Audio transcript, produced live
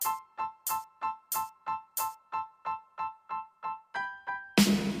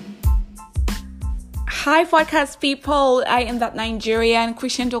Hi, podcast people. I am that Nigerian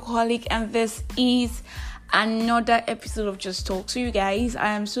Christian alcoholic, and this is another episode of Just Talk. So, you guys, I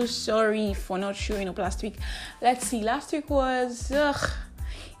am so sorry for not showing up last week. Let's see. Last week was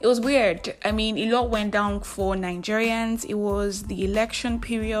it was weird. I mean, a lot went down for Nigerians. It was the election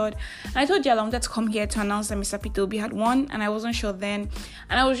period, and I told you I wanted to come here to announce that Mr. Peter Obi had won, and I wasn't sure then,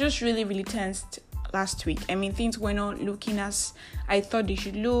 and I was just really tensed last week. I mean, things were not looking as I thought they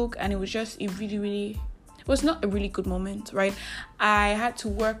should look, and it was just it was not a really good moment, right? I had to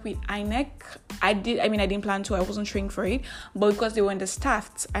work with INEC. I didn't plan to. I wasn't trained for it, but because they were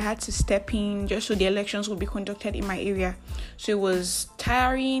understaffed, I had to step in just so the elections would be conducted in my area. So it was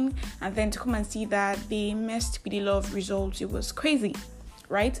tiring, and then to come and see that they messed with a lot of results, it was crazy,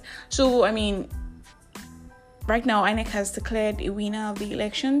 right? So I mean, right now INEC has declared a winner of the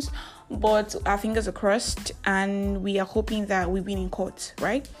elections, but our fingers are crossed, and we are hoping that we win in court,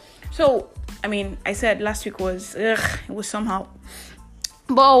 right? So, I mean, I said last week it was somehow.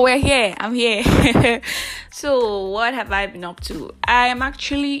 But we're here. I'm here. So, what have I been up to? I am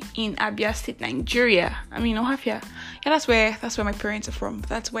actually in Abia State, Nigeria. I mean, Ohafia. Yeah, that's where my parents are from.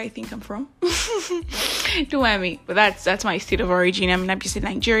 That's where I think I'm from. Don't mind me. But that's my state of origin. I'm in Abia State,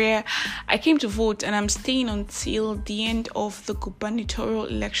 Nigeria. I came to vote, and I'm staying until the end of the gubernatorial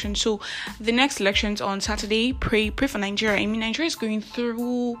election. So, the next election's on Saturday. Pray for Nigeria. I mean, Nigeria is going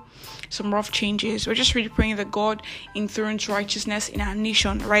through some rough changes. We're just really praying that God enthrones righteousness in our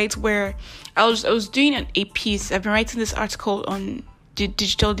nation, right? Where I was doing a piece. I've been writing this article on the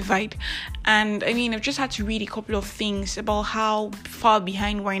digital divide, and I mean, I've just had to read a couple of things about how far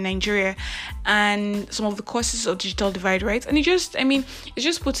behind we're in Nigeria and some of the causes of digital divide, right? And it's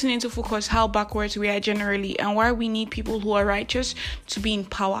just putting into focus how backwards we are generally, and why we need people who are righteous to be in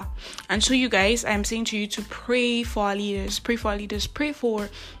power. And so, you guys, I'm saying to you to pray for our leaders, pray for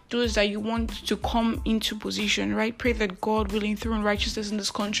those that you want to come into position, right? Pray that God will enthrone righteousness in this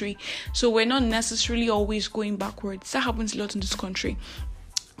country, so we're not necessarily always going backwards. That happens a lot in this country.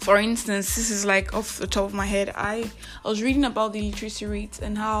 For instance, this is like off the top of my head, I was reading about the literacy rates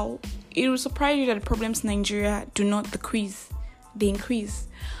and how it will surprise you that the problems in Nigeria do not decrease, they increase,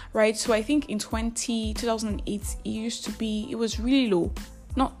 right? So I think in 2008, it was really low.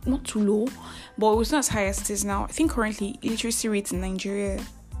 Not too low, but it was not as high as it is now. I think currently literacy rates in Nigeria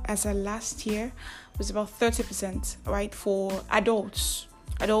as of last year was about 30%, right? For adults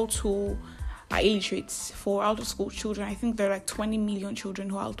who are illiterate. For out of school children, I think there are like 20 million children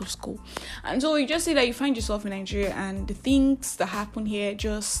who are out of school. And so you just say that you find yourself in Nigeria, and the things that happen here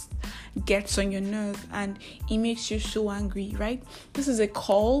just gets on your nerve, and it makes you so angry, right? This is a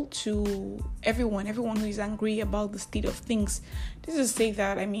call to everyone who is angry about the state of things. This is to say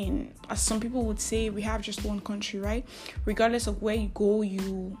that, I mean, as some people would say, we have just one country, right? Regardless of where you go,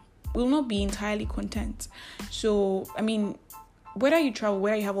 you will not be entirely content. So, I mean, whether you travel,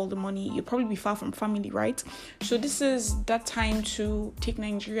 whether you have all the money, you'll probably be far from family, right? So this is that time to take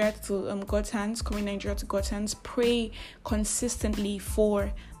Nigeria to God's hands, commit Nigeria to God's hands, pray consistently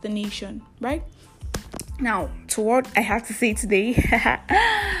for the nation, right? Now, to what I have to say today.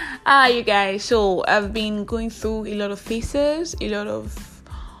 You guys, so I've been going through a lot of phases,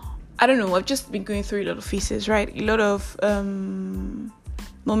 I've just been going through a lot of phases, right? A lot of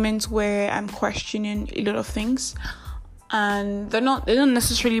moments where I'm questioning a lot of things. And they're not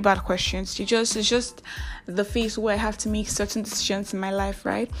necessarily bad questions. It's just the phase where I have to make certain decisions in my life,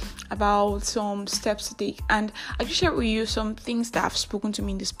 right? About some steps to take. And I'll just share with you some things that have spoken to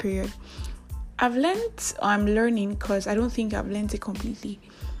me in this period. I'm learning, because I don't think I've learned it completely.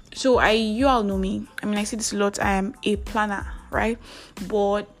 So you all know me. I mean, I say this a lot. I am a planner, right?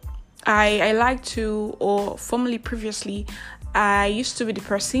 But I like to, or formerly previously, I used to be the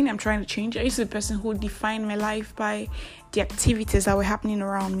person, I'm trying to change. I used to be the person who defined my life by the activities that were happening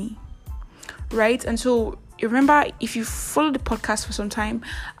around me, right? And so, remember, if you follow the podcast for some time,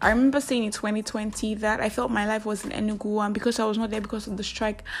 I remember saying in 2020 that I felt my life was in Enugu, and because I was not there because of the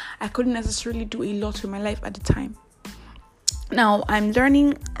strike, I couldn't necessarily do a lot with my life at the time. Now, I'm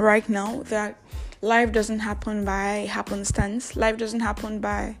learning right now that life doesn't happen by happenstance. Life doesn't happen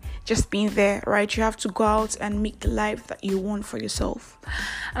by just being there, right? You have to go out and make the life that you want for yourself.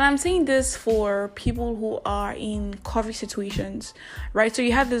 And I'm saying this for people who are in COVID situations, right? So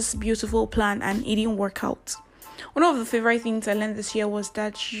you had this beautiful plan and it didn't work out. One of the favorite things I learned this year was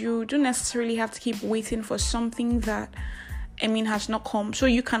that you don't necessarily have to keep waiting for something that, has not come. So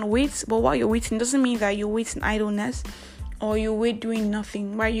you can wait, but while you're waiting, doesn't mean that you wait in idleness, or you wait doing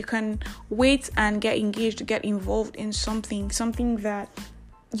nothing, right? You can wait and get engaged, get involved in something that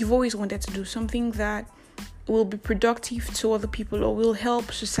you've always wanted to do, something that will be productive to other people or will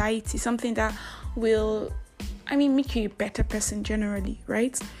help society, something that will, make you a better person generally,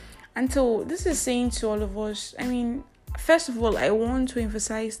 right? And so this is saying to all of us, first of all, I want to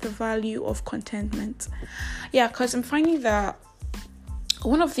emphasize the value of contentment. Yeah, because I'm finding that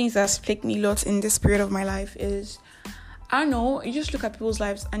one of the things that's plagued me a lot in this period of my life is, I don't know, you just look at people's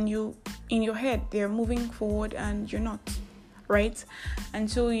lives and you, in your head, they're moving forward and you're not, right? And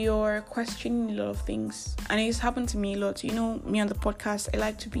so you're questioning a lot of things. And it's happened to me a lot. You know, me on the podcast, I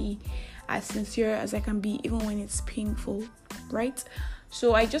like to be as sincere as I can be, even when it's painful, right?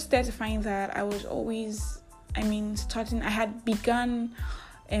 So I just started to find that I was always, I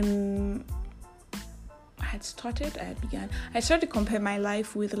started to compare my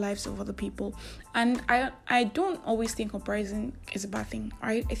life with the lives of other people. And I don't always think comparison is a bad thing,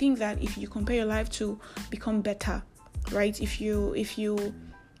 right? I think that if you compare your life to become better, right? If you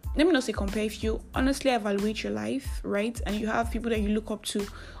let me not say compare, if you honestly evaluate your life, right? And you have people that you look up to,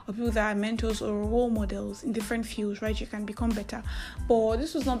 or people that are mentors or role models in different fields, right? You can become better. But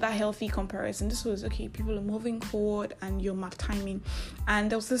this was not that healthy comparison. This was, okay, people are moving forward and you're mark timing. And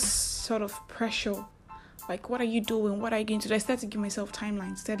there was this sort of pressure. Like, what are you doing? What are you going to do? I started to give myself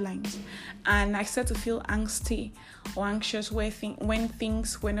timelines, deadlines. And I started to feel angsty or anxious when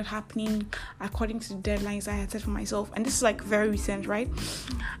things were not happening according to the deadlines I had set for myself. And this is like very recent, right?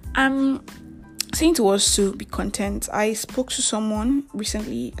 Saying to us to be content. I spoke to someone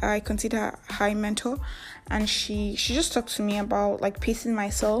recently. I consider her a mentor. And she just talked to me about like pacing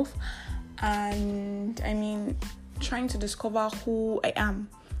myself. And trying to discover who I am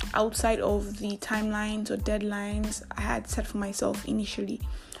outside of the timelines or deadlines I had set for myself initially,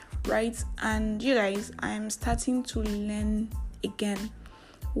 right? And you guys, I am starting to learn again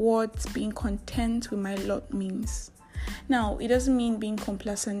what being content with my lot means. Now, it doesn't mean being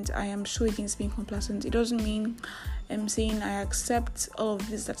complacent. I am so against being complacent. It doesn't mean I'm saying I accept all of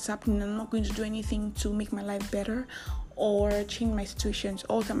this that's happening. I'm not going to do anything to make my life better or change my situations,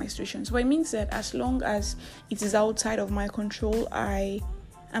 alter my situations. But it means that as long as it is outside of my control,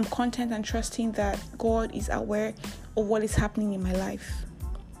 I'm content and trusting that God is aware of what is happening in my life.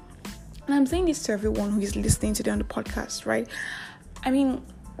 And I'm saying this to everyone who is listening today on the podcast, right?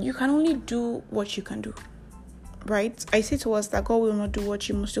 You can only do what you can do, right? I say to us that God will not do what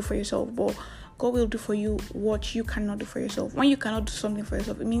you must do for yourself, but God will do for you what you cannot do for yourself. When you cannot do something for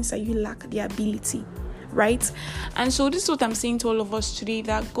yourself, it means that you lack the ability, right? And so this is what I'm saying to all of us today,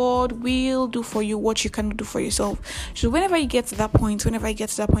 that God will do for you what you cannot do for yourself. So whenever you get to that point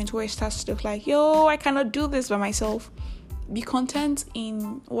where it starts to look like, I cannot do this by myself, be content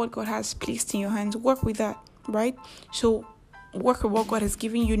in what God has placed in your hands. Work with that, right? So work with what God has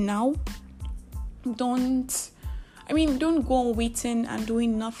given you now. Don't go on waiting and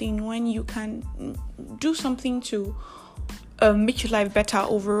doing nothing when you can do something to make your life better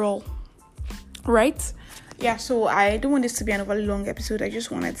overall, right? Yeah, so I don't want this to be an overly long episode. I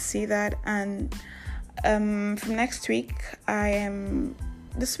just wanted to say that. And from next week,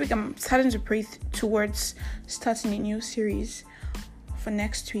 this week I'm starting to pray towards starting a new series for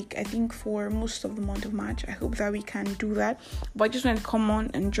next week. I think for most of the month of March. I hope that we can do that. But I just wanted to come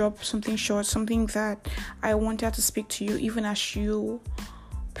on and drop something short, something that I wanted to speak to you even as you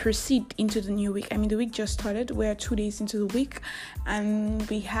proceed into the new week. The week just started. We're 2 days into the week and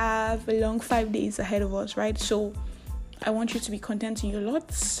we have a long 5 days ahead of us, right? So I want you to be content in your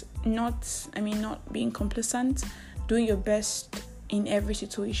lots, not being complacent, doing your best in every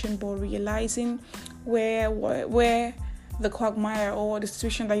situation, but realizing where the quagmire or the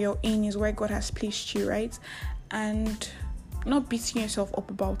situation that you're in is where God has placed you, right? And not beating yourself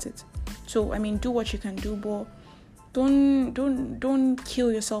up about it. So do what you can do, but don't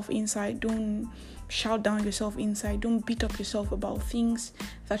kill yourself inside. Don't shout down yourself inside. Don't beat up yourself about things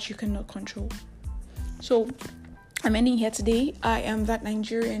that you cannot control. So I'm ending here today. I am that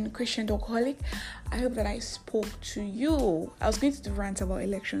Nigerian Christian alcoholic. I hope that I spoke to you. I was going to rant about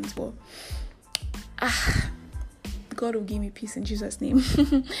elections, but God will give me peace in Jesus' name.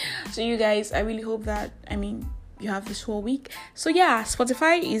 So you guys, I really hope that you have this whole week. So yeah,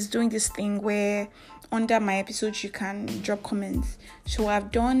 Spotify is doing this thing where under my episodes you can drop comments. So I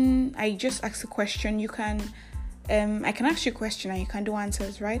just asked a question. You can I can ask you a question and you can do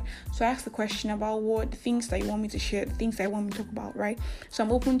answers, right? So I asked the question about what things that you want me to share, the things that I want me to talk about, right? So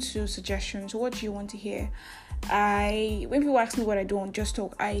I'm open to suggestions. What do you want to hear? When people ask me what I do on Just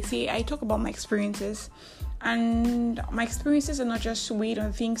Talk, I talk about my experiences. And my experiences are not just weighed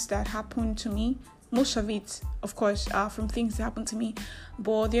on things that happen to me, most of it, of course, are from things that happen to me,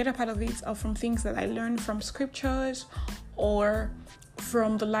 but the other part of it are from things that I learned from scriptures or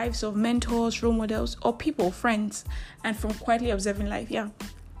from the lives of mentors, role models, or people, friends, and from quietly observing life. Yeah,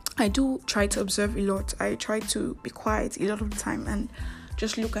 I do try to observe a lot. I try to be quiet a lot of the time and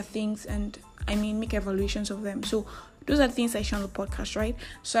just look at things and make evaluations of them. So those are the things I share on the podcast, right?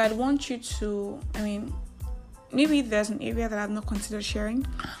 So I'd want you to, maybe there's an area that I've not considered sharing.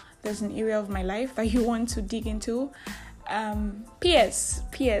 There's an area of my life that you want to dig into. P.S.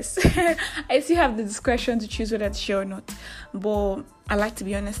 I still have the discretion to choose whether to share or not. But I like to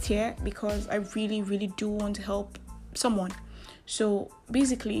be honest here because I really, really do want to help someone. So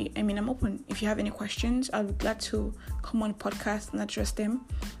basically, I'm open. If you have any questions, I'll be glad to come on the podcast and address them.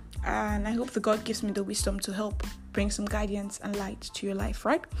 And I hope the God gives me the wisdom to help bring some guidance and light to your life,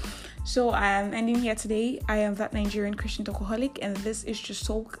 right? So I am ending here today. I am that Nigerian Christian Talkaholic, and this is Just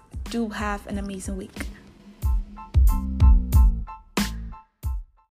Talk. Do have an amazing week.